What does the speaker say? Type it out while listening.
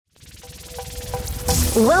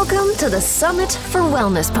Welcome to the Summit for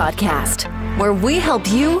Wellness podcast, where we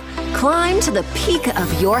help you climb to the peak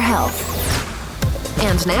of your health.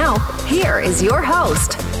 And now, here is your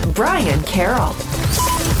host, Brian Carroll.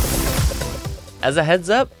 As a heads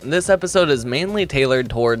up, this episode is mainly tailored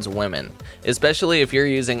towards women, especially if you're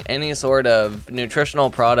using any sort of nutritional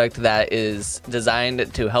product that is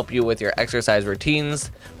designed to help you with your exercise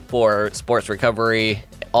routines, for sports recovery,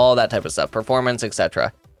 all that type of stuff, performance,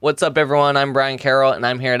 etc. What's up, everyone? I'm Brian Carroll, and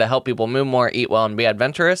I'm here to help people move more, eat well, and be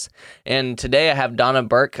adventurous. And today I have Donna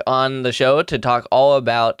Burke on the show to talk all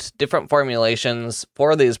about different formulations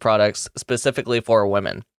for these products, specifically for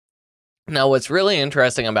women. Now, what's really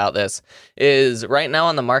interesting about this is right now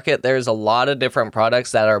on the market, there's a lot of different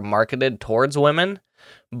products that are marketed towards women,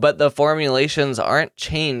 but the formulations aren't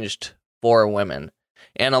changed for women.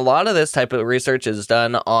 And a lot of this type of research is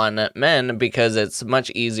done on men because it's much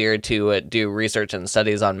easier to do research and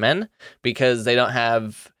studies on men because they don't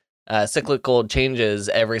have cyclical changes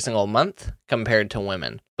every single month compared to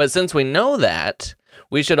women. But since we know that,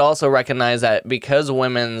 we should also recognize that because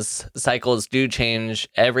women's cycles do change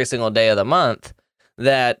every single day of the month,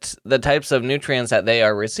 that the types of nutrients that they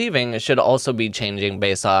are receiving should also be changing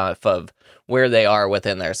based off of where they are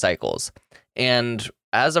within their cycles. And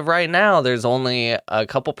as of right now, there's only a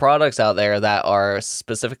couple products out there that are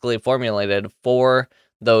specifically formulated for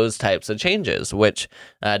those types of changes, which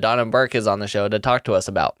Donna Burke is on the show to talk to us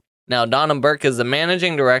about. Now, Donna Burke is the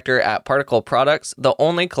managing director at Particle Products, the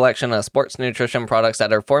only collection of sports nutrition products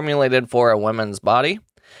that are formulated for a woman's body.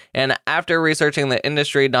 And after researching the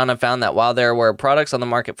industry, Donna found that while there were products on the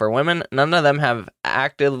market for women, none of them have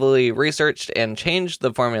actively researched and changed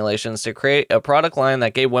the formulations to create a product line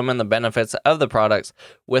that gave women the benefits of the products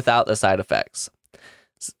without the side effects.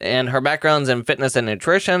 And her background's in fitness and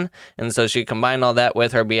nutrition, and so she combined all that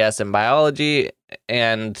with her BS in biology,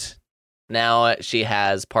 and now she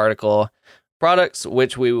has Particle Products,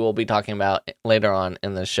 which we will be talking about later on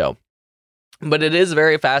in this show. But it is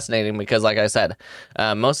very fascinating because, like I said,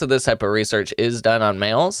 most of this type of research is done on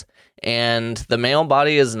males, and the male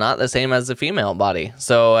body is not the same as the female body.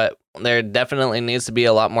 So there definitely needs to be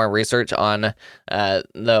a lot more research on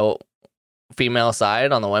the female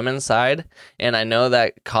side, on the women's side. And I know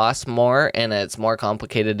that costs more and it's more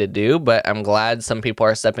complicated to do, but I'm glad some people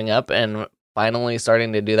are stepping up and finally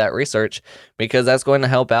starting to do that research, because that's going to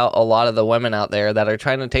help out a lot of the women out there that are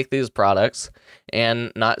trying to take these products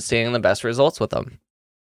and not seeing the best results with them.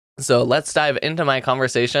 So let's dive into my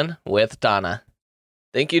conversation with Donna.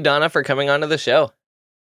 Thank you, Donna, for coming onto the show.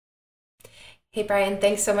 Hey, Brian,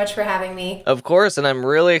 thanks so much for having me. Of course, and I'm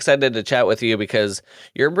really excited to chat with you because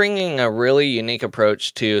you're bringing a really unique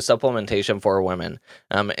approach to supplementation for women,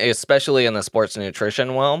 especially in the sports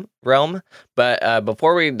nutrition realm. But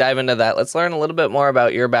before we dive into that, let's learn a little bit more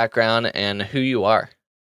about your background and who you are.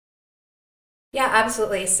 Yeah,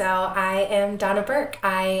 absolutely. So I am Donna Burke.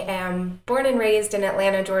 I am born and raised in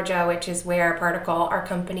Atlanta, Georgia, which is where Particle, our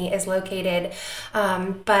company, is located.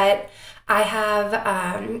 But I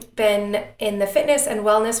have been in the fitness and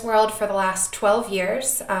wellness world for the last 12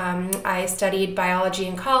 years. I studied biology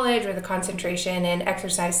in college with a concentration in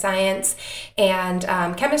exercise science and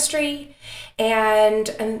chemistry,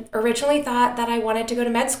 and originally thought that I wanted to go to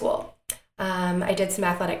med school. I did some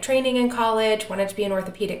athletic training in college, wanted to be an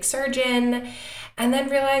orthopedic surgeon, and then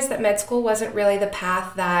realized that med school wasn't really the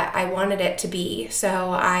path that I wanted it to be.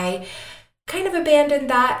 So I kind of abandoned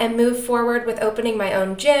that and moved forward with opening my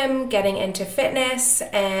own gym, getting into fitness,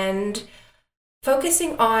 and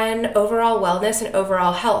focusing on overall wellness and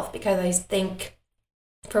overall health, because I think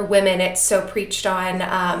for women it's so preached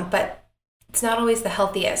on, but it's not always the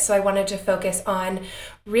healthiest. So I wanted to focus on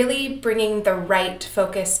really bringing the right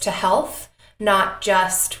focus to health, not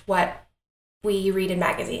just what we read in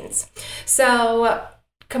magazines. So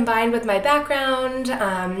combined with my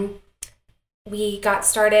background, we got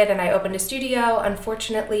started and I opened a studio.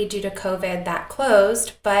 Unfortunately, due to COVID, that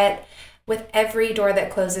closed, but with every door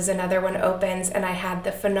that closes, another one opens, and I had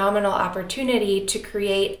the phenomenal opportunity to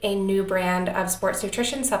create a new brand of sports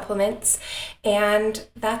nutrition supplements, and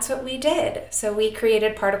that's what we did. So we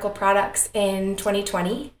created Particle Products in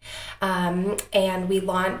 2020, and we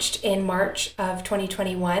launched in March of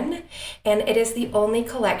 2021, and it is the only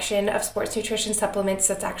collection of sports nutrition supplements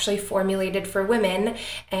that's actually formulated for women,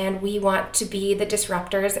 and we want to be the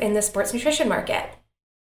disruptors in the sports nutrition market.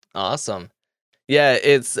 Awesome. Yeah,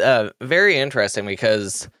 it's very interesting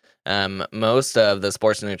because most of the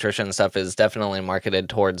sports nutrition stuff is definitely marketed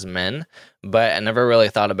towards men, but I never really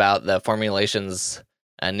thought about the formulations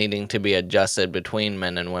needing to be adjusted between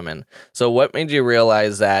men and women. So what made you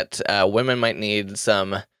realize that women might need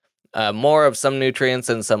some more of some nutrients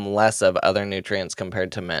and some less of other nutrients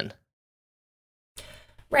compared to men.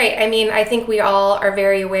 Right. I mean, I think we all are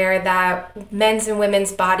very aware that men's and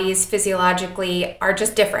women's bodies physiologically are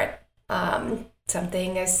just different.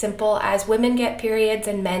 Something as simple as women get periods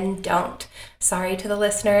and men don't. Sorry to the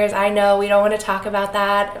listeners. I know we don't want to talk about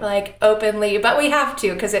that like openly, but we have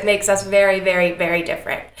to because it makes us very, very, very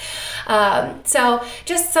different. So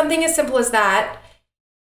just something as simple as that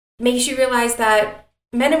makes you realize that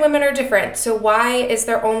men and women are different. So why is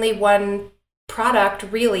there only one product,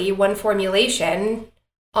 really, one formulation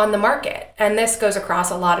on the market? And this goes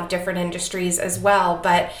across a lot of different industries as well.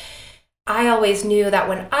 But I always knew that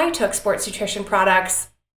when I took sports nutrition products,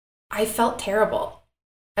 I felt terrible.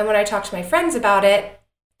 And when I talked to my friends about it,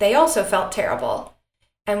 they also felt terrible.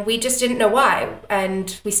 And we just didn't know why.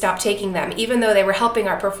 And we stopped taking them, even though they were helping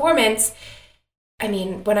our performance. I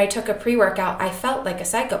mean, when I took a pre-workout, I felt like a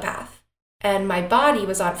psychopath. And my body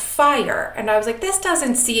was on fire. And I was like, this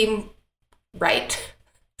doesn't seem right.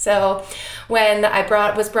 So when I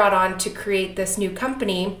was brought on to create this new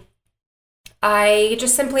company, I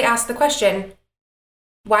just simply asked the question,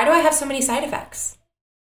 why do I have so many side effects?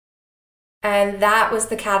 And that was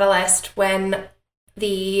the catalyst when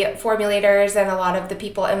the formulators and a lot of the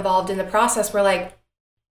people involved in the process were like,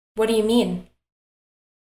 what do you mean?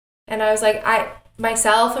 And I was like,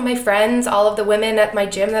 myself and my friends, all of the women at my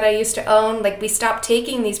gym that I used to own, like we stopped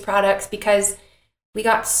taking these products because we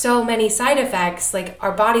got so many side effects. Like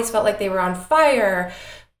our bodies felt like they were on fire.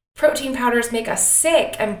 Protein powders make us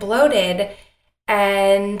sick and bloated.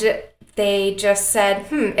 And they just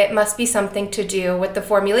said, it must be something to do with the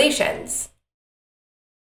formulations.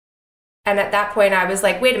 And at that point I was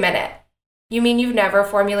like, wait a minute, you mean you've never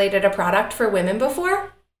formulated a product for women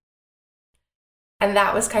before? And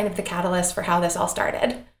that was kind of the catalyst for how this all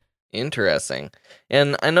started. Interesting.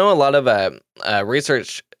 And I know a lot of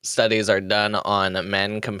research studies are done on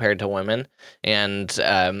men compared to women. And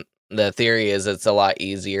the theory is it's a lot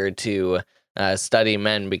easier to study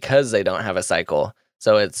men because they don't have a cycle.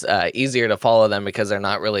 So it's easier to follow them because they're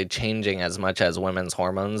not really changing as much as women's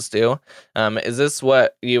hormones do. Is this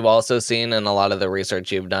what you've also seen in a lot of the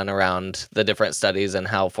research you've done around the different studies and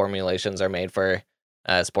how formulations are made for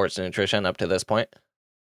sports nutrition up to this point?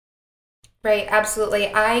 Right,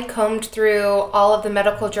 absolutely. I combed through all of the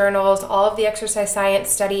medical journals, all of the exercise science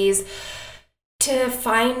studies to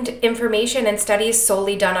find information and studies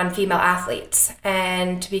solely done on female athletes.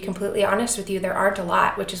 And to be completely honest with you, there aren't a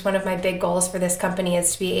lot, which is one of my big goals for this company,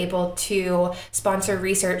 is to be able to sponsor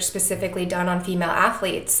research specifically done on female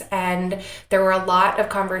athletes. And there were a lot of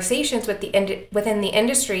conversations within the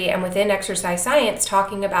industry and within exercise science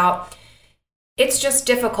talking about it's just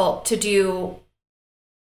difficult to do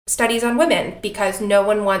studies on women because no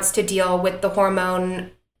one wants to deal with the hormone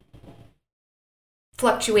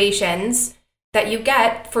fluctuations that you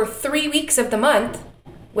get for 3 weeks of the month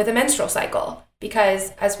with a menstrual cycle.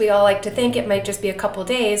 Because as we all like to think, it might just be a couple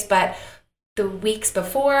days, but the weeks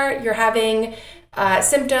before you're having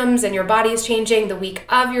symptoms and your body is changing, the week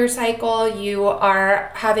of your cycle, you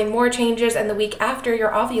are having more changes, and the week after you're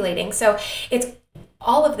ovulating. So it's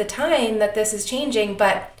all of the time that this is changing,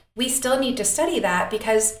 but we still need to study that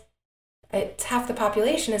because it's half the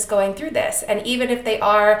population is going through this. And even if they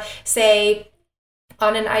are, say,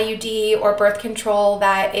 on an IUD or birth control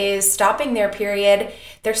that is stopping their period,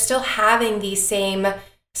 they're still having these same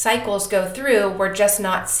cycles go through. We're just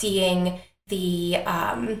not seeing the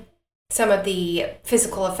some of the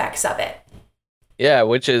physical effects of it. Yeah,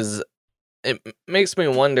 it makes me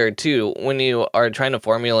wonder too, when you are trying to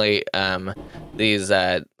formulate these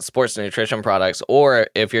sports nutrition products, or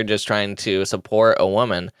if you're just trying to support a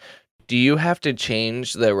woman, do you have to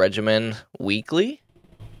change the regimen weekly,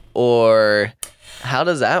 or how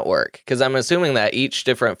does that work? Because I'm assuming that each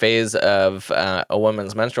different phase of a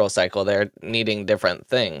woman's menstrual cycle, they're needing different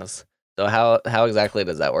things. So how exactly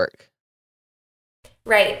does that work?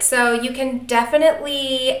 Right. So you can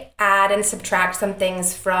definitely add and subtract some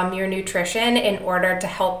things from your nutrition in order to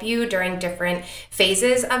help you during different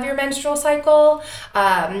phases of your menstrual cycle.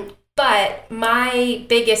 But my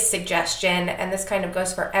biggest suggestion, and this kind of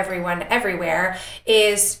goes for everyone everywhere,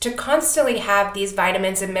 is to constantly have these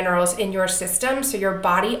vitamins and minerals in your system so your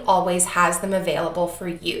body always has them available for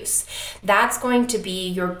use. That's going to be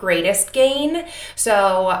your greatest gain.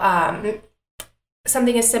 So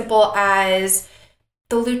something as simple as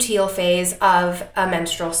the luteal phase of a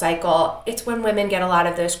menstrual cycle. It's when women get a lot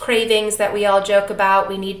of those cravings that we all joke about.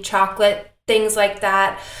 We need chocolate, things like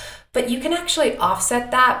that. But you can actually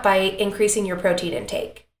offset that by increasing your protein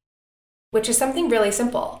intake, which is something really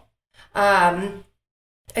simple.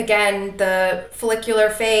 Again, the follicular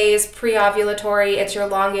phase, pre-ovulatory, it's your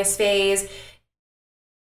longest phase.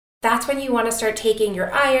 That's when you want to start taking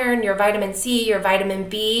your iron, your vitamin C, your vitamin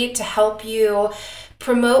B to help you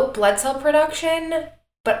promote blood cell production,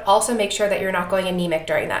 but also make sure that you're not going anemic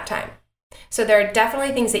during that time. So there are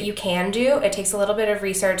definitely things that you can do. It takes a little bit of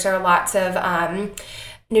research. There are lots of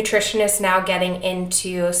nutritionists now getting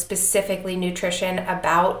into specifically nutrition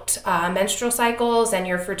about menstrual cycles and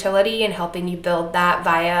your fertility and helping you build that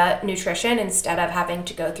via nutrition instead of having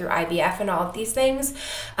to go through IVF and all of these things.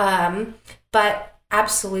 But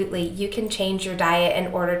absolutely, you can change your diet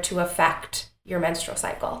in order to affect your menstrual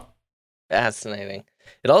cycle. Fascinating.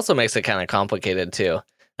 It also makes it kind of complicated too.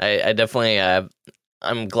 I definitely,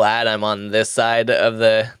 I'm glad I'm on this side of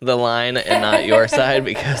the line and not your side,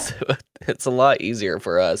 because it's a lot easier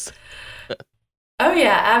for us. Oh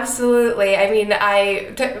yeah, absolutely. I mean,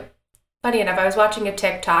 funny enough, I was watching a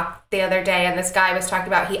TikTok the other day and this guy was talking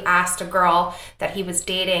about, he asked a girl that he was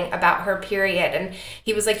dating about her period, and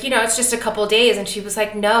he was like, it's just a couple days. And she was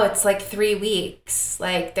like, no, it's like 3 weeks.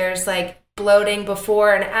 Like there's like bloating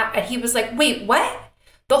before and after. And he was like, wait, what?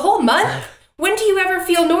 The whole month? When do you ever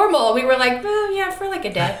feel normal? We were like, well, yeah, for like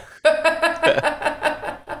a day.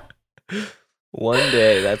 One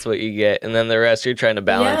day, that's what you get. And then the rest you're trying to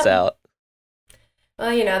balance out.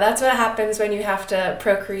 Well, that's what happens when you have to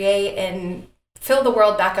procreate and fill the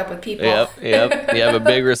world back up with people. Yep. You have a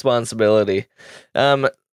big responsibility.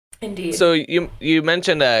 Indeed. So you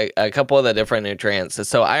mentioned a couple of the different nutrients.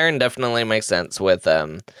 So iron definitely makes sense with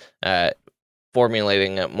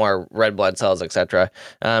formulating more red blood cells, etc.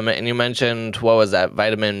 And you mentioned, what was that,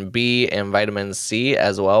 vitamin B and vitamin C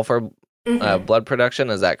as well for blood production.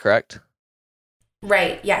 Is that correct?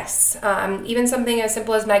 Right, yes. Even something as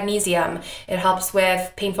simple as magnesium, it helps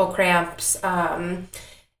with painful cramps and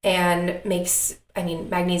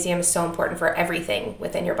magnesium is so important for everything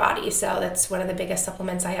within your body. So that's one of the biggest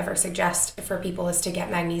supplements I ever suggest for people, is to get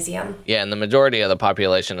magnesium. Yeah, and the majority of the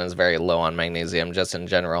population is very low on magnesium just in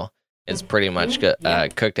general. It's pretty much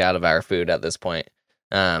cooked out of our food at this point.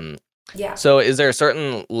 So is there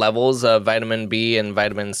certain levels of vitamin B and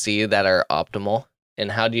vitamin C that are optimal?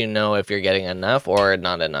 And how do you know if you're getting enough or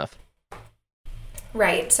not enough?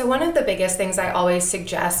 Right. So one of the biggest things I always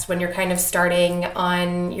suggest when you're kind of starting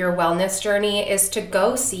on your wellness journey is to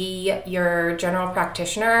go see your general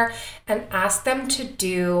practitioner and ask them to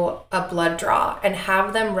do a blood draw and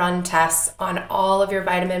have them run tests on all of your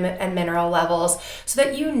vitamin and mineral levels so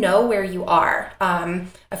that you know where you are.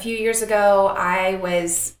 A few years ago, I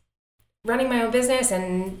was running my own business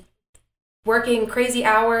and working crazy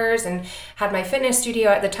hours and had my fitness studio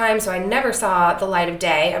at the time, so I never saw the light of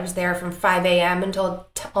day. I was there from 5 a.m. until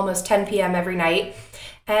almost 10 p.m. every night,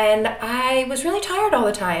 and I was really tired all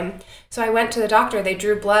the time. So I went to the doctor, they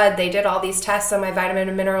drew blood, they did all these tests on my vitamin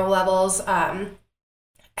and mineral levels, and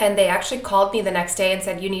they actually called me the next day and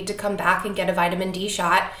said, you need to come back and get a vitamin D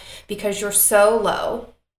shot because you're so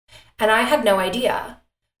low. And I had no idea.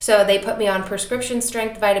 So they put me on prescription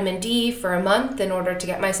strength vitamin D for a month in order to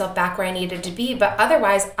get myself back where I needed to be. But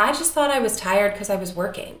otherwise, I just thought I was tired because I was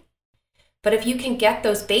working. But if you can get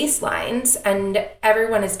those baselines, and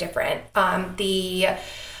everyone is different, there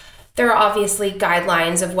are obviously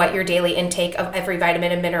guidelines of what your daily intake of every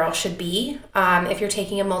vitamin and mineral should be. If you're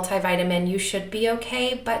taking a multivitamin, you should be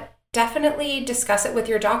okay, but definitely discuss it with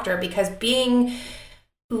your doctor, because being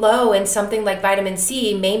low in something like vitamin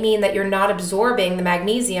C may mean that you're not absorbing the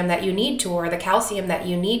magnesium that you need to or the calcium that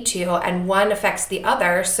you need to, and one affects the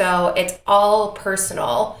other. So it's all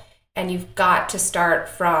personal, and you've got to start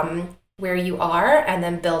from where you are and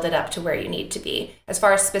then build it up to where you need to be. As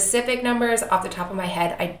far as specific numbers, off the top of my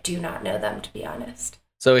head, I do not know them, to be honest.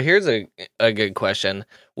 So here's a good question.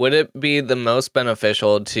 Would it be the most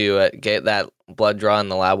beneficial to get that blood draw and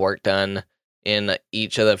the lab work done in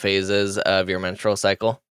each of the phases of your menstrual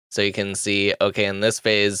cycle? So you can see, okay, in this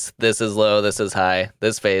phase, this is low, this is high.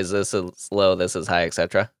 This phase, this is low, this is high,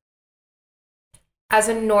 etc. As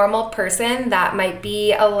a normal person, that might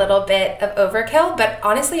be a little bit of overkill, but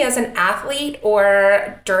honestly, as an athlete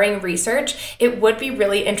or during research, it would be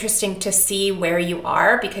really interesting to see where you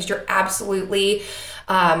are, because you're absolutely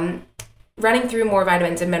running through more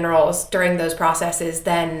vitamins and minerals during those processes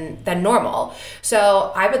than normal.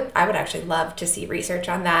 So I would actually love to see research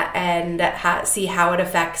on that and see how it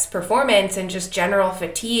affects performance and just general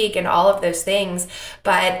fatigue and all of those things.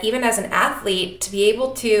 But even as an athlete, to be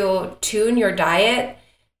able to tune your diet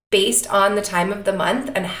based on the time of the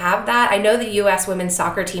month and have that. I know the U.S. women's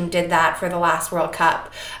soccer team did that for the last World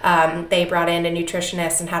Cup. They brought in a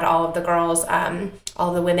nutritionist and had all of the girls,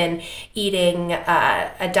 all the women eating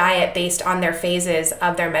a diet based on their phases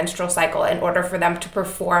of their menstrual cycle in order for them to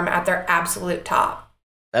perform at their absolute top.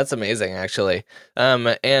 That's amazing, actually.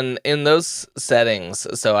 And in those settings,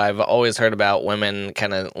 so I've always heard about women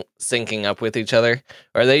kind of syncing up with each other.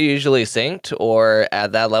 Are they usually synced, or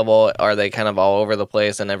at that level, are they kind of all over the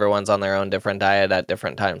place and everyone's on their own different diet at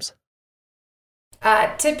different times?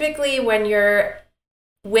 Typically, when you're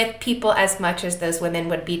with people as much as those women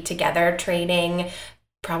would be together training,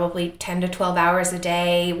 probably 10 to 12 hours a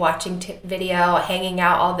day, watching video, hanging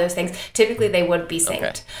out, all those things. Typically, they would be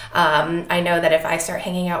synced. Okay. I know that if I start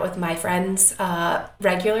hanging out with my friends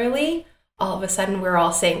regularly, all of a sudden we're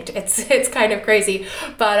all synced. It's kind of crazy,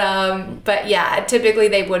 but yeah, typically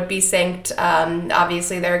they would be synced.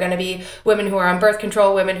 Obviously, there are going to be women who are on birth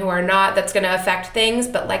control, women who are not. That's going to affect things.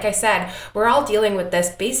 But like I said, we're all dealing with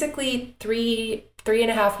this basically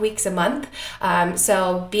 3.5 weeks a month.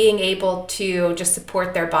 So being able to just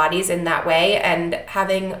support their bodies in that way and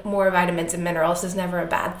having more vitamins and minerals is never a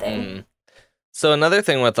bad thing. So another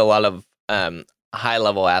thing with a lot of high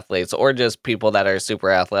level athletes or just people that are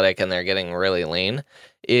super athletic and they're getting really lean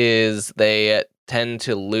is they tend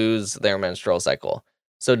to lose their menstrual cycle.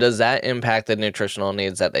 So does that impact the nutritional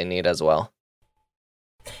needs that they need as well?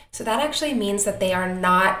 So that actually means that they are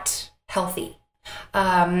not healthy.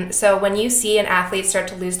 So when you see an athlete start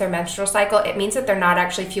to lose their menstrual cycle, it means that they're not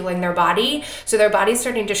actually fueling their body. So their body's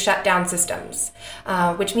starting to shut down systems,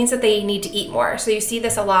 which means that they need to eat more. So you see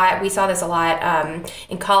this a lot. We saw this a lot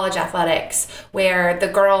in college athletics, where the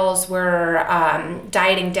girls were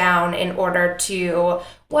dieting down in order to,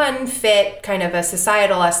 one, fit kind of a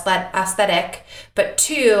societal aesthetic, but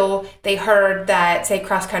two, they heard that, say,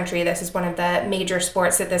 cross country, this is one of the major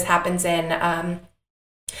sports that this happens in,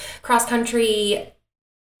 cross country,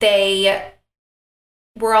 they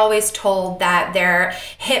were always told that their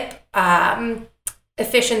hip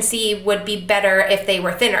efficiency would be better if they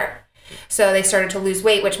were thinner. So they started to lose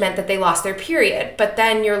weight, which meant that they lost their period. But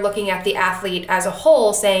then you're looking at the athlete as a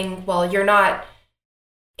whole saying, well, you're not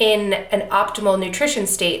in an optimal nutrition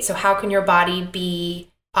state. So how can your body be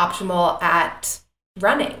optimal at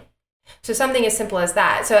running? So something as simple as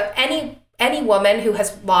that. So any woman who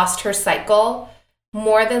has lost her cycle,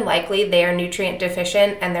 more than likely they are nutrient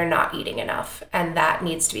deficient and they're not eating enough, and that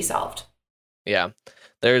needs to be solved. Yeah.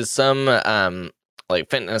 There's some like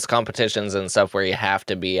fitness competitions and stuff where you have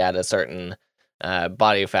to be at a certain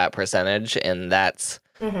body fat percentage, and that's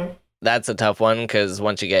a tough one because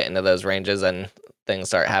once you get into those ranges and things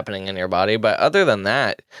start happening in your body. But other than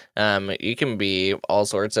that, you can be all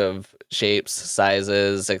sorts of shapes,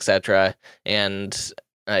 sizes, etc. And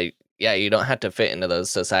yeah, you don't have to fit into those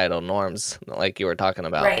societal norms like you were talking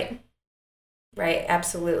about. Right,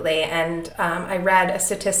 absolutely. And I read a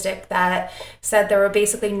statistic that said there were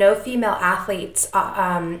basically no female athletes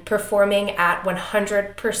performing at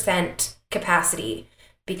 100% capacity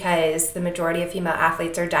because the majority of female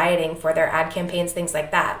athletes are dieting for their ad campaigns, things like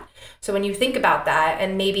that. So when you think about that,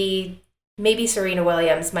 and maybe Serena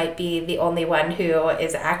Williams might be the only one who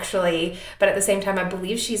is actually, but at the same time, I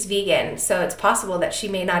believe she's vegan. So it's possible that she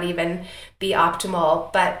may not even be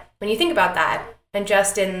optimal. But when you think about that, and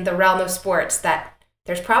just in the realm of sports, that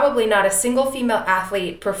there's probably not a single female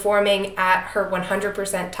athlete performing at her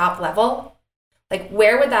 100% top level. Like,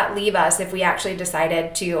 where would that leave us if we actually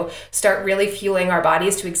decided to start really fueling our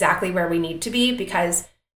bodies to exactly where we need to be? Because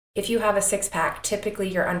if you have a six-pack, typically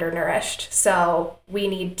you're undernourished. So we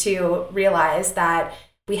need to realize that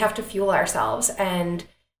we have to fuel ourselves, and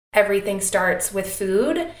everything starts with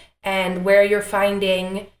food, and where you're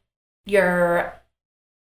finding your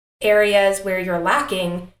areas where you're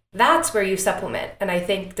lacking, that's where you supplement. And I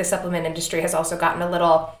think the supplement industry has also gotten a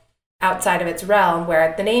little outside of its realm,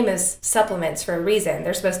 where the name is supplements for a reason.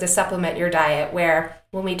 They're supposed to supplement your diet, where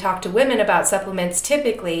when we talk to women about supplements,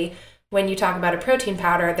 typically when you talk about a protein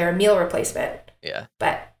powder, they're a meal replacement. Yeah.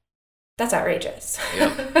 But that's outrageous.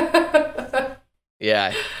 Yep.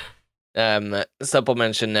 Yeah.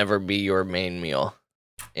 Supplements should never be your main meal.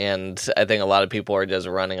 And I think a lot of people are just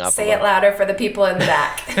running off. Say it louder for the people in the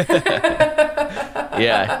back.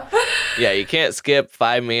 Yeah. Yeah, you can't skip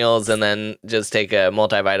 5 meals and then just take a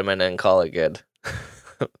multivitamin and call it good.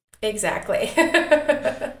 Exactly.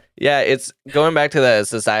 Yeah, it's going back to the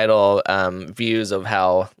societal views of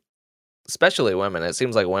how, especially women, it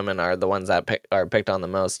seems like women are the ones that are picked on the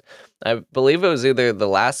most. I believe it was either the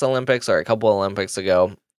last Olympics or a couple Olympics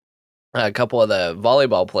ago, a couple of the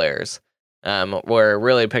volleyball players were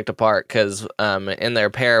really picked apart because in their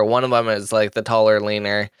pair, one of them is like the taller,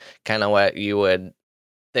 leaner, kind of what you would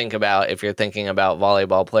think about if you're thinking about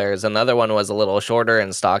volleyball players. Another one was a little shorter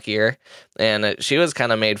and stockier, and she was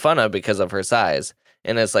kind of made fun of because of her size.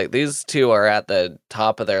 And it's like these two are at the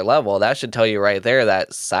top of their level. That should tell you right there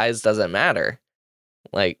that size doesn't matter.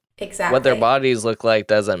 Like, exactly. What their bodies look like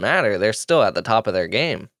doesn't matter. They're still at the top of their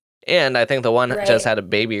game. And I think the one just had a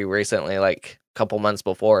baby recently, like a couple months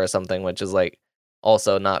before or something, which is like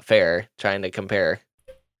also not fair trying to compare.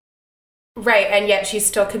 Right. And yet she's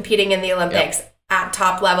still competing in the Olympics at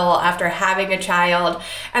top level after having a child.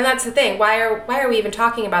 And that's the thing. Why are we even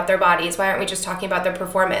talking about their bodies? Why aren't we just talking about their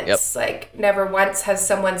performance? Like, never once has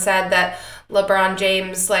someone said that LeBron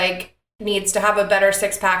James like needs to have a better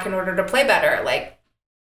six-pack in order to play better. Like,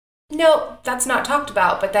 no, that's not talked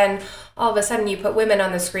about. But then all of a sudden you put women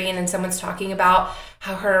on the screen and someone's talking about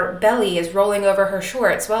how her belly is rolling over her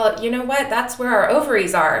shorts. Well, you know what? That's where our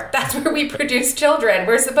ovaries are. That's where we produce children.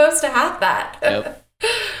 We're supposed to have that.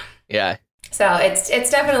 Yeah. So it's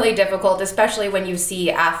definitely difficult, especially when you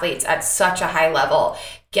see athletes at such a high level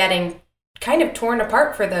getting kind of torn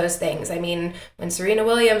apart for those things. I mean, when Serena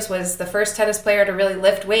Williams was the first tennis player to really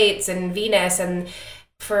lift weights in Venus, and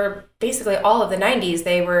for basically all of the 90s,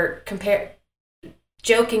 they were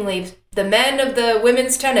jokingly the men of the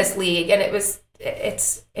women's tennis league, and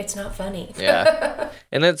it's not funny. Yeah.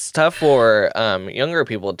 And it's tough for younger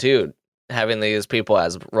people too, having these people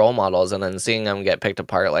as role models and then seeing them get picked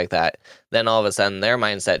apart like that. Then all of a sudden their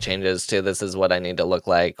mindset changes to, this is what I need to look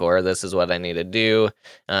like, or this is what I need to do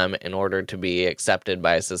in order to be accepted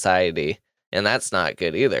by society. And that's not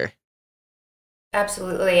good either.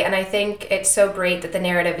 Absolutely. And I think it's so great that the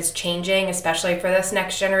narrative is changing, especially for this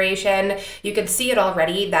next generation. You can see it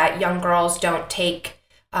already that young girls don't take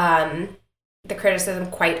the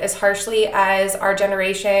criticism quite as harshly as our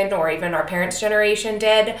generation or even our parents' generation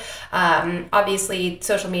did. Obviously,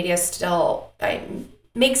 social media still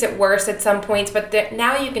makes it worse at some points, but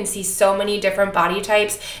now you can see so many different body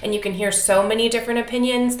types and you can hear so many different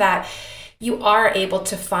opinions that you are able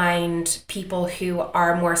to find people who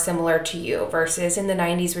are more similar to you, versus in the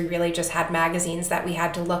 90s, we really just had magazines that we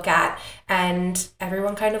had to look at and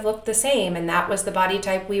everyone kind of looked the same. And that was the body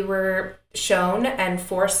type we were shown and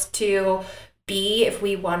forced to be if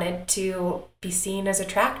we wanted to be seen as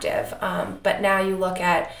attractive. But now you look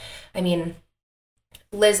at, I mean,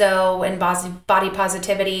 Lizzo and body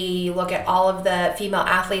positivity, you look at all of the female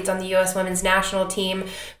athletes on the U.S. women's national team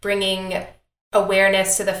bringing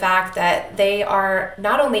awareness to the fact that they are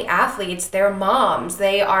not only athletes, they're moms,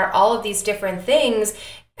 they are all of these different things.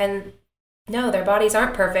 And no, their bodies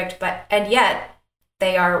aren't perfect, and yet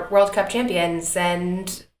they are World Cup champions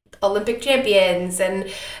and Olympic champions, and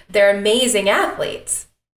they're amazing athletes.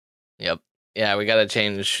 Yep. Yeah, we got to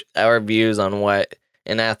change our views on what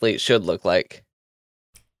an athlete should look like.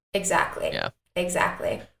 Exactly. Yeah.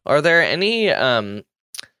 Exactly. Are there any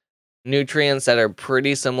nutrients that are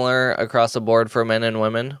pretty similar across the board for men and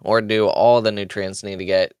women, or do all the nutrients need to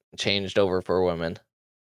get changed over for women?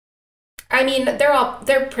 I mean,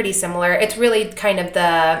 they're pretty similar. It's really kind of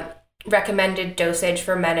the recommended dosage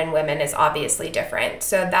for men and women is obviously different.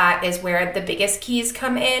 So that is where the biggest keys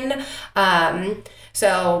come in.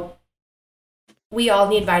 So we all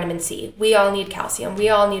need vitamin C. We all need calcium. We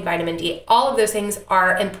all need vitamin D. All of those things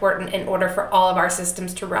are important in order for all of our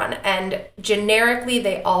systems to run. And generically,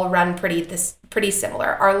 they all run pretty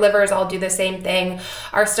similar. Our livers all do the same thing.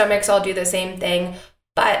 Our stomachs all do the same thing.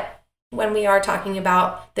 But when we are talking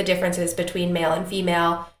about the differences between male and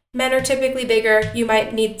female, men are typically bigger. You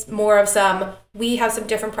might need more of some. We have some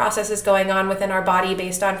different processes going on within our body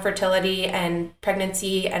based on fertility and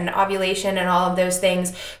pregnancy and ovulation and all of those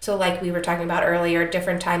things. So like we were talking about earlier,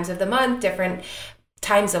 different times of the month, different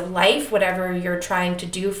times of life, whatever you're trying to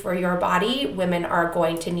do for your body, women are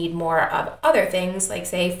going to need more of other things like,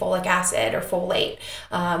 say, folic acid or folate,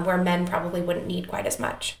 where men probably wouldn't need quite as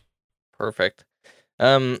much. Perfect.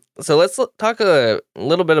 So let's talk a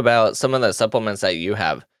little bit about some of the supplements that you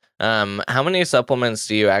have. How many supplements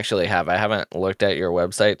do you actually have? I haven't looked at your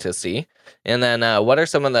website to see. And then what are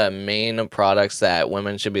some of the main products that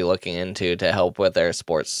women should be looking into to help with their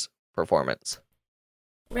sports performance?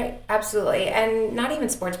 Right, absolutely. And not even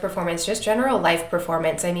sports performance, just general life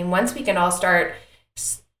performance. I mean, once we can all start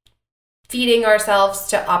feeding ourselves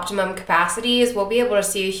to optimum capacities, we'll be able to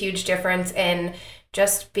see a huge difference in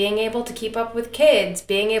just being able to keep up with kids,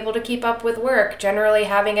 being able to keep up with work, generally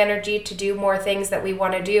having energy to do more things that we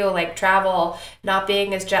want to do, like travel, not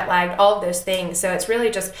being as jet lagged, all of those things. So it's really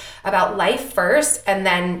just about life first and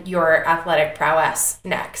then your athletic prowess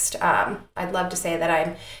next. I'd love to say that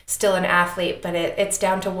I'm still an athlete, but it's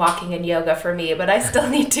down to walking and yoga for me, but I still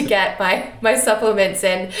need to get my supplements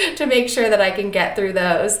in to make sure that I can get through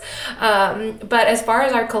those. But as far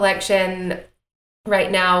as our collection,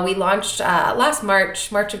 right now, we launched last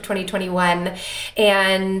March of 2021,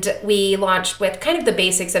 and we launched with kind of the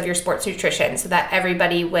basics of your sports nutrition so that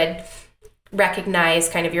everybody would recognize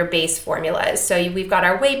kind of your base formulas. So we've got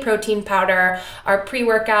our whey protein powder, our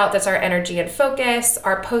pre-workout, that's our energy and focus,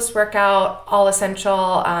 our post-workout, all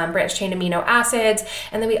essential branched chain amino acids,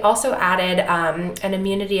 and then we also added an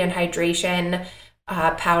immunity and hydration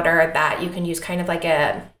powder that you can use kind of like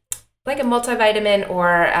a multivitamin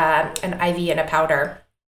or an IV in a powder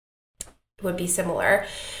would be similar.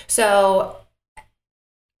 So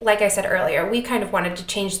like I said earlier, we kind of wanted to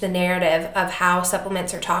change the narrative of how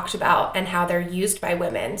supplements are talked about and how they're used by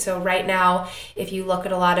women. So right now, if you look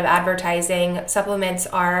at a lot of advertising, supplements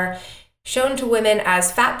are shown to women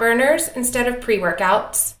as fat burners instead of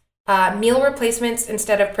pre-workouts, meal replacements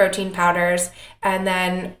instead of protein powders, and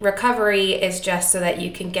then recovery is just so that you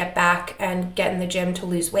can get back and get in the gym to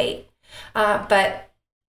lose weight. But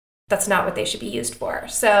that's not what they should be used for.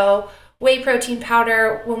 So whey protein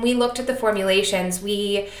powder, when we looked at the formulations,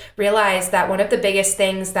 we realized that one of the biggest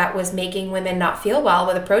things that was making women not feel well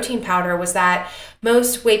with a protein powder was that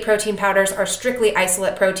most whey protein powders are strictly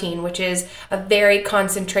isolate protein, which is a very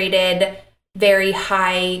concentrated, very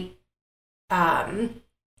high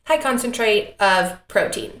concentrate of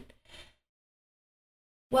protein.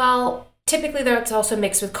 Well, typically that's also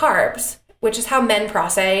mixed with carbs, which is how men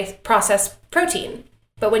process protein.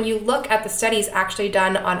 But when you look at the studies actually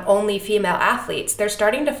done on only female athletes, they're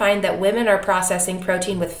starting to find that women are processing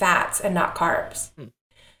protein with fats and not carbs.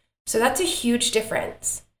 So that's a huge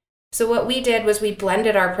difference. So what we did was we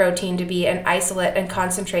blended our protein to be an isolate and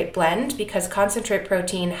concentrate blend, because concentrate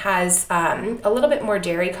protein has a little bit more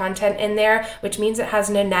dairy content in there, which means it has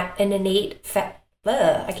an innate fat.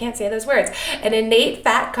 I can't say those words. An innate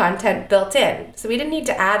fat content built in. So we didn't need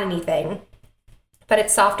to add anything. But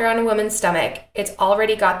it's softer on a woman's stomach. It's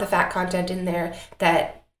already got the fat content in there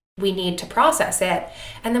that we need to process it.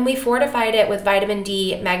 And then we fortified it with vitamin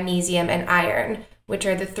D, magnesium, and iron, which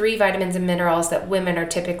are the 3 vitamins and minerals that women are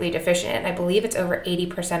typically deficient in. I believe it's over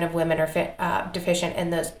 80% of women are deficient in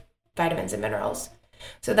those vitamins and minerals.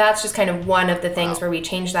 So that's just kind of one of the things where we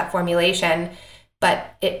changed that formulation,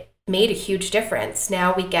 but it made a huge difference.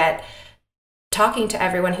 Now we get talking to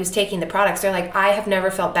everyone who's taking the products, they're like, I have never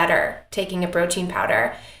felt better taking a protein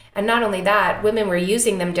powder. And not only that, women were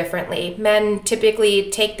using them differently. Men typically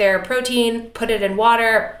take their protein, put it in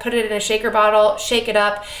water, put it in a shaker bottle, shake it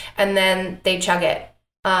up, and then they chug it.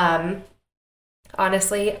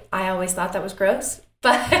 Honestly, I always thought that was gross.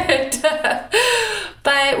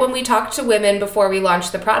 But when we talked to women before we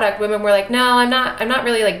launched the product, women were like, no, I'm not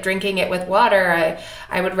really like drinking it with water.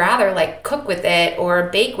 I would rather like cook with it or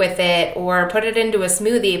bake with it or put it into a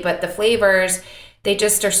smoothie. But the flavors, they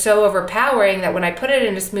just are so overpowering that when I put it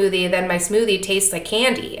in a smoothie, then my smoothie tastes like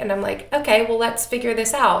candy. And I'm like, okay, well, let's figure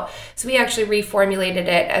this out. So we actually reformulated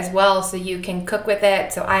it as well so you can cook with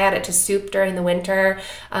it. So I add it to soup during the winter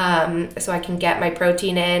so I can get my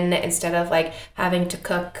protein in instead of like having to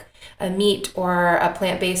cook a meat or a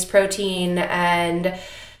plant-based protein, and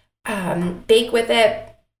bake with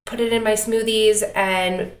it, put it in my smoothies,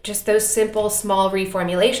 and just those simple small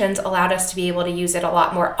reformulations allowed us to be able to use it a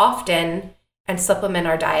lot more often and supplement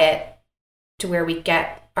our diet to where we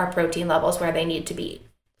get our protein levels where they need to be.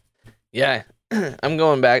 Yeah, I'm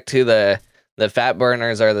going back to the fat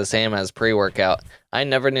burners are the same as pre-workout. I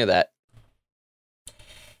never knew that.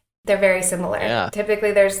 They're very similar. Yeah.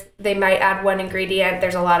 Typically they might add one ingredient.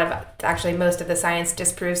 There's a lot of, actually most of the science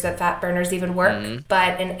disproves that fat burners even work,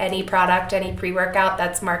 but in any product, any pre-workout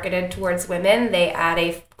that's marketed towards women, they add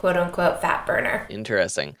a quote unquote fat burner.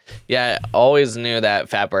 Interesting. Yeah, I always knew that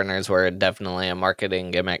fat burners were definitely a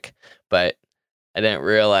marketing gimmick, but I didn't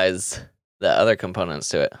realize the other components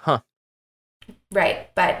to it. Huh.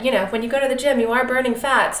 Right. But when you go to the gym, you are burning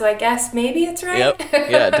fat. So I guess maybe it's right. Yep.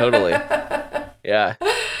 Yeah, totally. Yeah.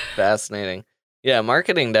 Fascinating. Yeah,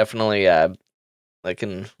 marketing definitely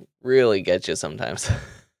can really get you sometimes.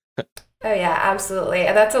 Oh yeah, absolutely.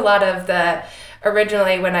 And that's a lot of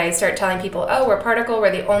originally when I start telling people, oh, we're Particle,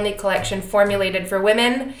 we're the only collection formulated for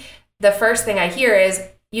women, the first thing I hear is,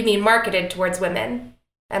 you mean marketed towards women?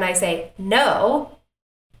 And I say, no,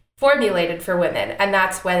 formulated for women. And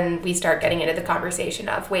that's when we start getting into the conversation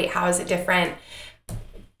of, wait, how is it different?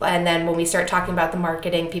 And then when we start talking about the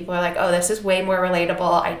marketing, people are like, oh, this is way more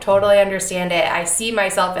relatable. I totally understand it. I see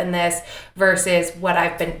myself in this versus what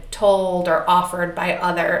I've been told or offered by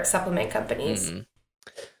other supplement companies.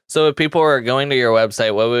 So if people are going to your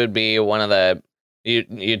website, what would be one of the,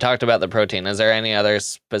 you talked about the protein. Is there any other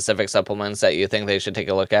specific supplements that you think they should take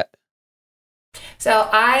a look at? So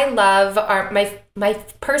I love my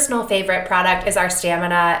personal favorite product is our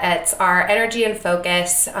Stamina. It's our energy and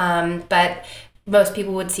focus, but most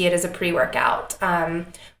people would see it as a pre-workout.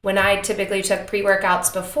 When I typically took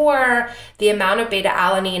pre-workouts before, the amount of beta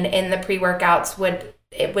alanine in the pre-workouts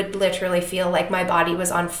would literally feel like my body was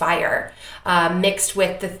on fire, mixed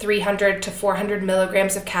with the 300 to 400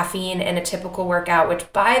 milligrams of caffeine in a typical workout,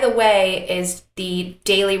 which, by the way, is the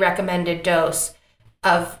daily recommended dose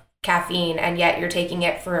of caffeine, and yet you're taking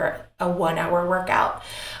it for a 1 hour workout.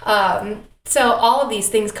 So all of these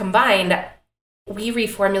things combined, we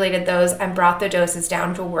reformulated those and brought the doses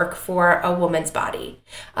down to work for a woman's body,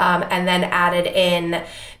 and then added in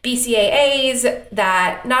BCAAs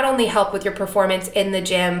that not only help with your performance in the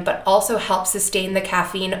gym, but also help sustain the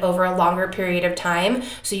caffeine over a longer period of time,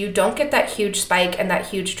 so you don't get that huge spike and that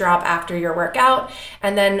huge drop after your workout.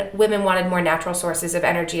 And then women wanted more natural sources of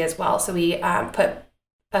energy as well, so we put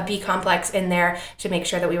a B complex in there to make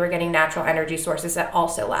sure that we were getting natural energy sources that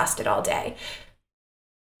also lasted all day.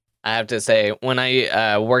 I have to say, when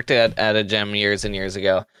I worked at a gym years and years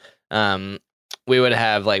ago, we would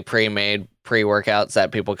have like pre-made pre-workouts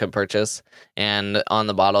that people could purchase, and on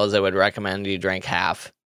the bottles it would recommend you drink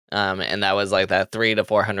half, and that was like that 300 to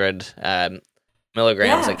 400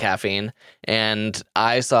 milligrams of caffeine. And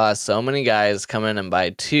I saw so many guys come in and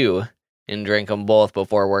buy 2 and drink them both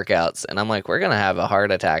before workouts, and I'm like, we're gonna have a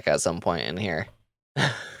heart attack at some point in here.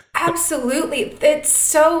 Absolutely. That's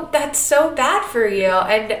so bad for you.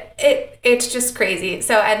 And it's just crazy.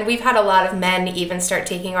 So, and we've had a lot of men even start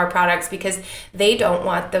taking our products because they don't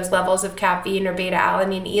want those levels of caffeine or beta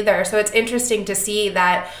alanine either. So it's interesting to see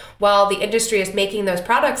that while the industry is making those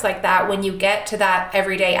products like that, when you get to that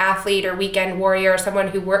everyday athlete or weekend warrior or someone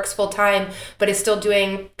who works full time but is still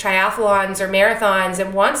doing triathlons or marathons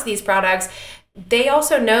and wants these products, they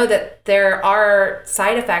also know that there are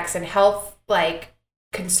side effects and health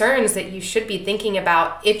concerns that you should be thinking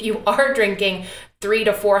about if you are drinking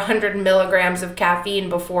 300 to 400 milligrams of caffeine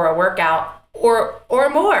before a workout or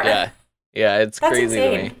more. Yeah, it's That's crazy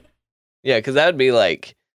insane. to me. Yeah, because that would be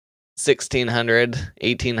like 1,600,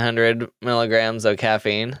 1,800 milligrams of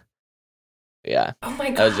caffeine. Yeah. Oh my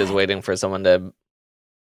God. I was just waiting for someone to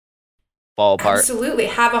fall apart. Absolutely.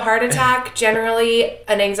 Have a heart attack, generally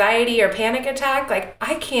an anxiety or panic attack. Like,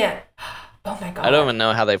 I can't. Oh my God. I don't even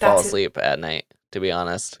know how they fall asleep at night, to be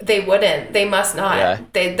honest. They wouldn't. They must not.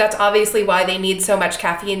 Yeah. That's obviously why they need so much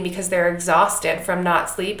caffeine, because they're exhausted from not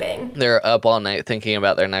sleeping. They're up all night thinking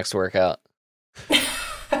about their next workout.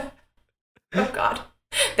 Oh God.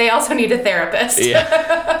 They also need a therapist.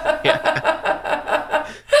 Yeah.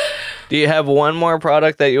 Do you have one more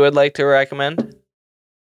product that you would like to recommend?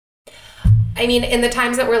 I mean, in the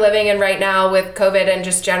times that we're living in right now with COVID and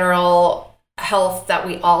just general health that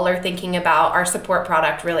we all are thinking about, our support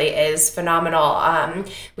product really is phenomenal.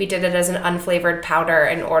 We did it as an unflavored powder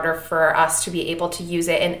in order for us to be able to use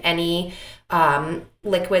it in any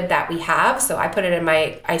liquid that we have. So I put it in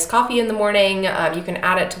my iced coffee in the morning. You can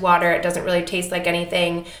add it to water. It doesn't really taste like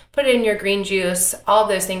anything. Put it in your green juice, all of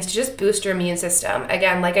those things to just boost your immune system.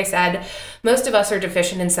 Again, like I said, most of us are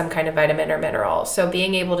deficient in some kind of vitamin or mineral. So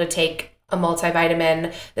being able to take a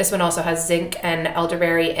multivitamin, this one also has zinc and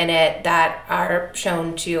elderberry in it that are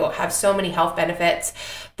shown to have so many health benefits,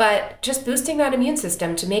 but just boosting that immune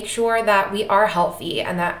system to make sure that we are healthy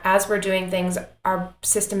and that as we're doing things, our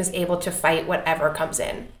system is able to fight whatever comes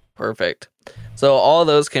in. Perfect. So all of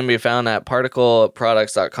those can be found at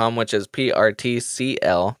particleproducts.com, which is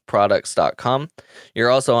PRTCL products.com. You're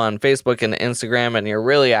also on Facebook and Instagram, and you're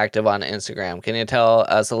really active on Instagram. Can you tell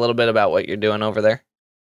us a little bit about what you're doing over there?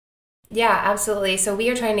 Yeah, absolutely. So we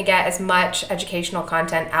are trying to get as much educational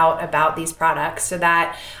content out about these products so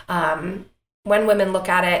that when women look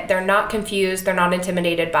at it, they're not confused, they're not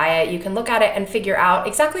intimidated by it. You can look at it and figure out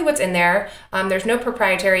exactly what's in there. There's no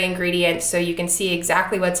proprietary ingredients, so you can see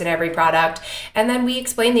exactly what's in every product. And then we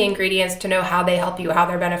explain the ingredients to know how they help you, how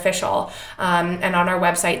they're beneficial. And on our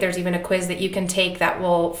website, there's even a quiz that you can take that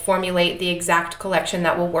will formulate the exact collection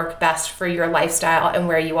that will work best for your lifestyle and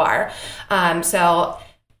where you are. So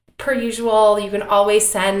per usual, you can always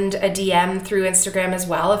send a DM through Instagram as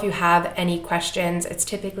well if you have any questions. It's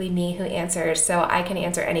typically me who answers, so I can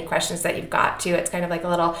answer any questions that you've got too. It's kind of like a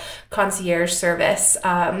little concierge service.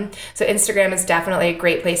 So Instagram is definitely a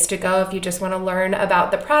great place to go if you just want to learn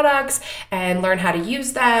about the products and learn how to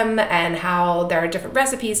use them and how there are different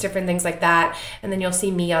recipes, different things like that. And then you'll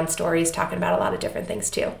see me on stories talking about a lot of different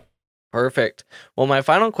things too. Perfect. Well, my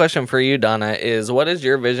final question for you, Donna, is what is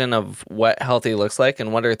your vision of what healthy looks like,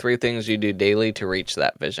 and what are 3 things you do daily to reach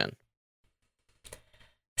that vision?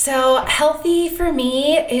 So healthy for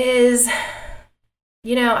me is,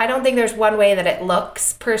 I don't think there's one way that it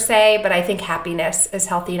looks per se, but I think happiness is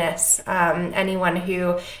healthiness. Anyone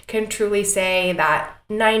who can truly say that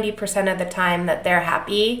 90% of the time that they're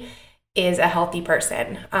happy is a healthy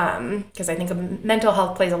person, because I think mental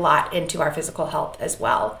health plays a lot into our physical health as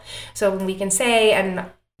well. So when we can say, and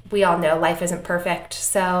we all know life isn't perfect,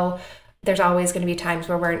 so there's always going to be times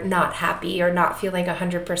where we're not happy or not feeling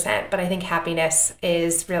 100%, but I think happiness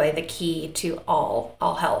is really the key to all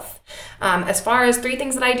health. As far as 3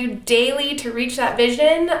 things that I do daily to reach that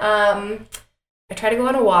vision, I try to go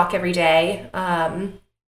on a walk every day,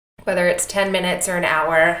 whether it's 10 minutes or an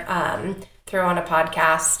hour. Throw on a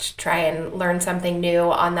podcast, try and learn something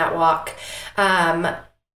new on that walk.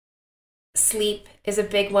 Sleep is a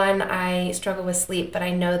big one. I struggle with sleep, but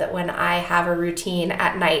I know that when I have a routine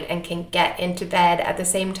at night and can get into bed at the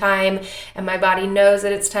same time, and my body knows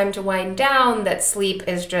that it's time to wind down, that sleep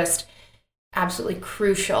is just absolutely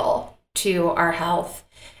crucial to our health.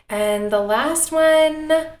 And the last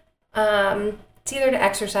one, it's either to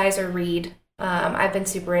exercise or read. I've been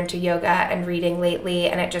super into yoga and reading lately,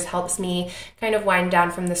 and it just helps me kind of wind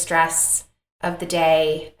down from the stress of the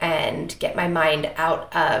day and get my mind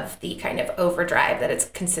out of the kind of overdrive that it's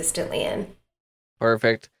consistently in.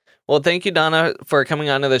 Perfect. Well, thank you, Donna, for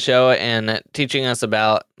coming onto the show and teaching us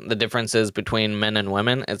about the differences between men and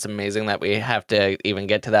women. It's amazing that we have to even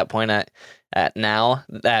get to that point at now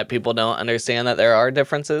that people don't understand that there are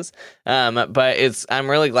differences. But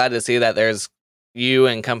I'm really glad to see that there's you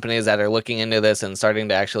and companies that are looking into this and starting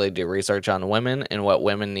to actually do research on women and what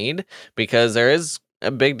women need, because there is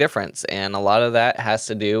a big difference, and a lot of that has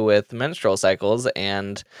to do with menstrual cycles,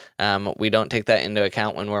 and we don't take that into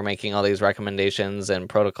account when we're making all these recommendations and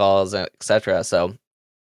protocols, etc. So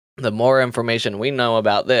the more information we know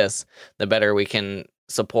about this, the better we can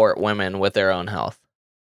support women with their own health.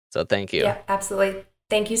 So thank you. Yeah, absolutely.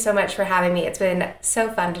 Thank you so much for having me. It's been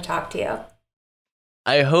so fun to talk to you.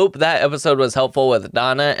 I hope that episode was helpful with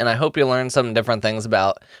Donna, and I hope you learned some different things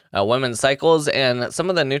about women's cycles and some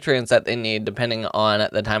of the nutrients that they need depending on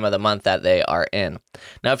the time of the month that they are in.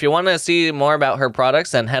 Now, if you want to see more about her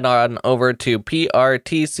products, then head on over to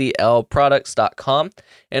prtclproducts.com,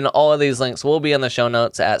 and all of these links will be in the show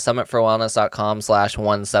notes at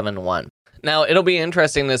summitforwellness.com/171. Now, it'll be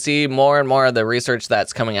interesting to see more and more of the research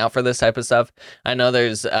that's coming out for this type of stuff. I know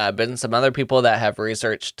there's been some other people that have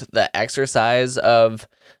researched the exercise of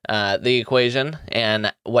the equation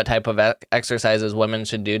and what type of exercises women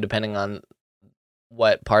should do depending on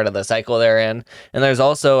what part of the cycle they're in. And there's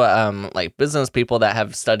also like business people that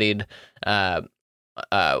have studied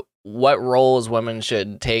what roles women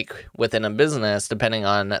should take within a business depending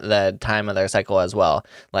on the time of their cycle as well.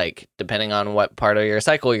 Like, depending on what part of your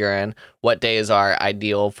cycle you're in, what days are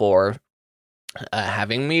ideal for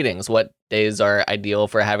having meetings, what days are ideal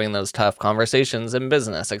for having those tough conversations in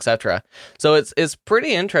business, etc. So it's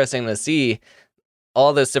pretty interesting to see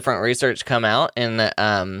all this different research come out, and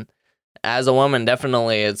as a woman,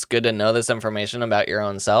 definitely it's good to know this information about your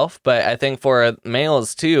own self. But I think for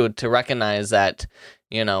males too, to recognize that,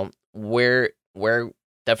 you know, we're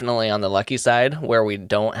definitely on the lucky side where we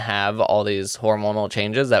don't have all these hormonal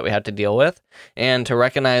changes that we have to deal with, and to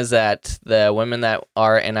recognize that the women that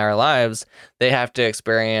are in our lives, they have to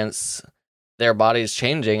experience their bodies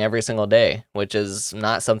changing every single day, which is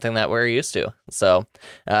not something that we're used to. So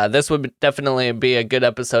this would definitely be a good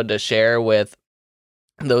episode to share with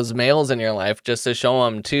those males in your life, just to show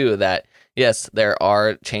them too that yes, there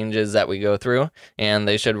are changes that we go through, and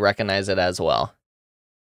they should recognize it as well.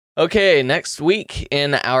 Okay, next week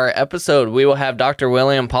in our episode, we will have Dr.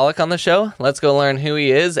 William Pollack on the show. Let's go learn who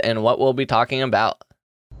he is and what we'll be talking about.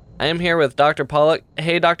 I am here with Dr. Pollack.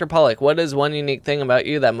 Hey, Dr. Pollack, what is one unique thing about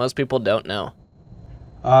you that most people don't know?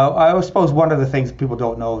 I suppose one of the things people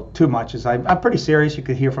don't know too much is I'm pretty serious. You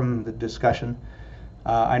could hear from the discussion.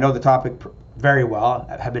 I know the topic very well.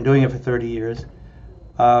 I have been doing it for 30 years.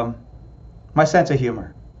 My sense of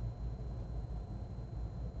humor.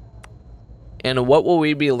 And what will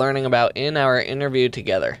we be learning about in our interview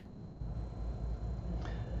together?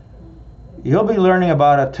 You'll be learning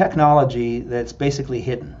about a technology that's basically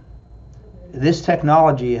hidden. this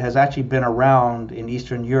technology has actually been around in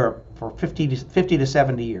Eastern Europe for 50 to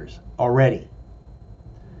 70 years already.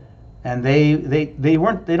 And they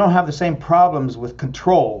don't have the same problems with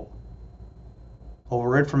control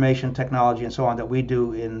over information technology and so on that we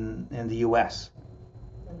do in the US.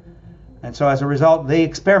 And so as a result, they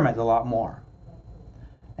experiment a lot more.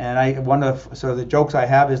 And one of the jokes I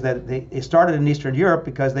have is that it started in Eastern Europe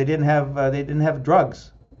because they didn't have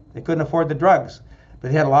drugs. They couldn't afford the drugs, but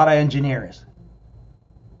they had a lot of engineers.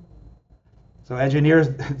 So engineers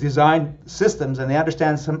designed systems, and they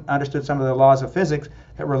understood some of the laws of physics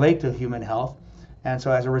that relate to human health. And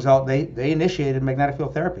so as a result, they initiated magnetic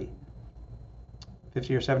field therapy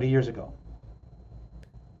 50 or 70 years ago.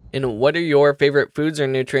 And what are your favorite foods or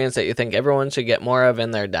nutrients that you think everyone should get more of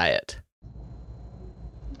in their diet?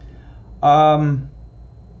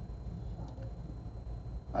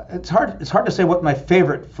 It's hard to say what my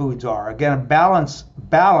favorite foods are. Again, balance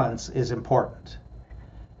is important.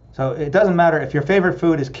 So it doesn't matter if your favorite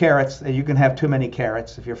food is carrots, then you can have too many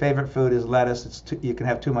carrots. If your favorite food is lettuce, you can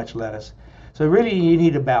have too much lettuce. So really you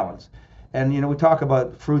need a balance. And we talk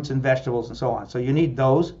about fruits and vegetables and so on. So you need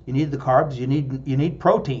those, you need the carbs, you need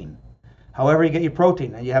protein. However you get your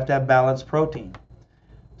protein, and you have to have balanced protein.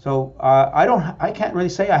 So I can't really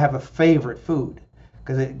say I have a favorite food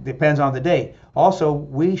because it depends on the day. Also,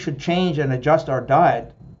 we should change and adjust our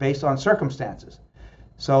diet based on circumstances.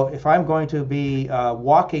 So if I'm going to be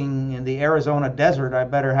walking in the Arizona desert, I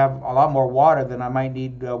better have a lot more water than I might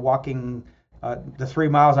need walking the 3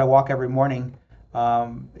 miles I walk every morning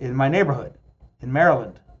in my neighborhood in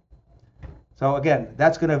Maryland. So again,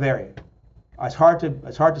 that's going to vary. It's hard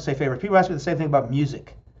to say favorite. People ask me the same thing about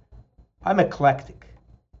music. I'm eclectic.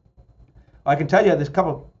 I can tell you there's a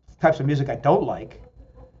couple types of music I don't like.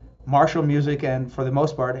 Martial music, and for the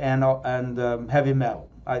most part, and heavy metal.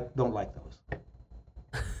 I don't like those.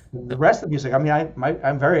 The rest of the music,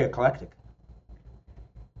 I'm very eclectic.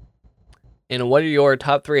 And what are your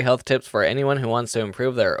top 3 health tips for anyone who wants to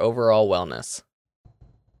improve their overall wellness?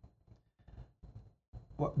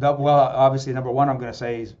 Well, obviously, number one I'm going to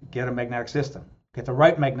say is get a magnetic system. Get the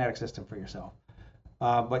right magnetic system for yourself.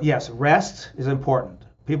 But yes, rest is important.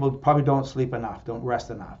 People probably don't sleep enough, don't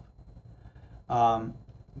rest enough.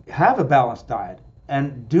 Have a balanced diet,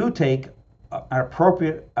 and do take an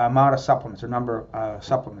appropriate amount of supplements or number of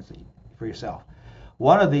supplements for yourself.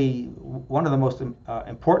 One of the most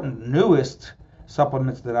important, newest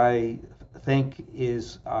supplements that I think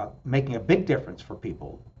is making a big difference for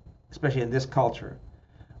people, especially in this culture,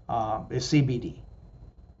 is CBD.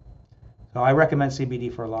 So I recommend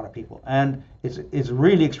CBD for a lot of people, and it's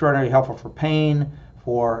really extraordinarily helpful for pain,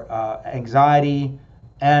 for anxiety,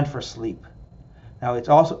 and for sleep. Now it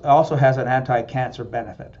also has an anti-cancer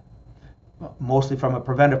benefit, mostly from a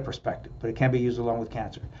preventive perspective, but it can be used along with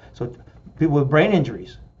cancer. So people with brain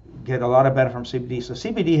injuries get a lot of benefit from CBD. So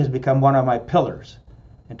CBD has become one of my pillars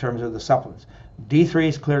in terms of the supplements. D3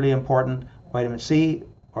 is clearly important. Vitamin C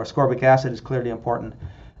or ascorbic acid is clearly important,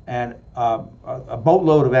 and a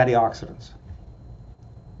boatload of antioxidants.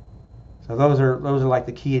 So those are like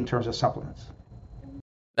the key in terms of supplements.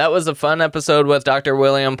 That was a fun episode with Dr.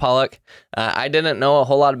 William Pollack. I didn't know a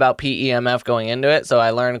whole lot about PEMF going into it, so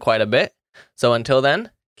I learned quite a bit. So until then,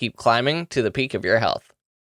 keep climbing to the peak of your health.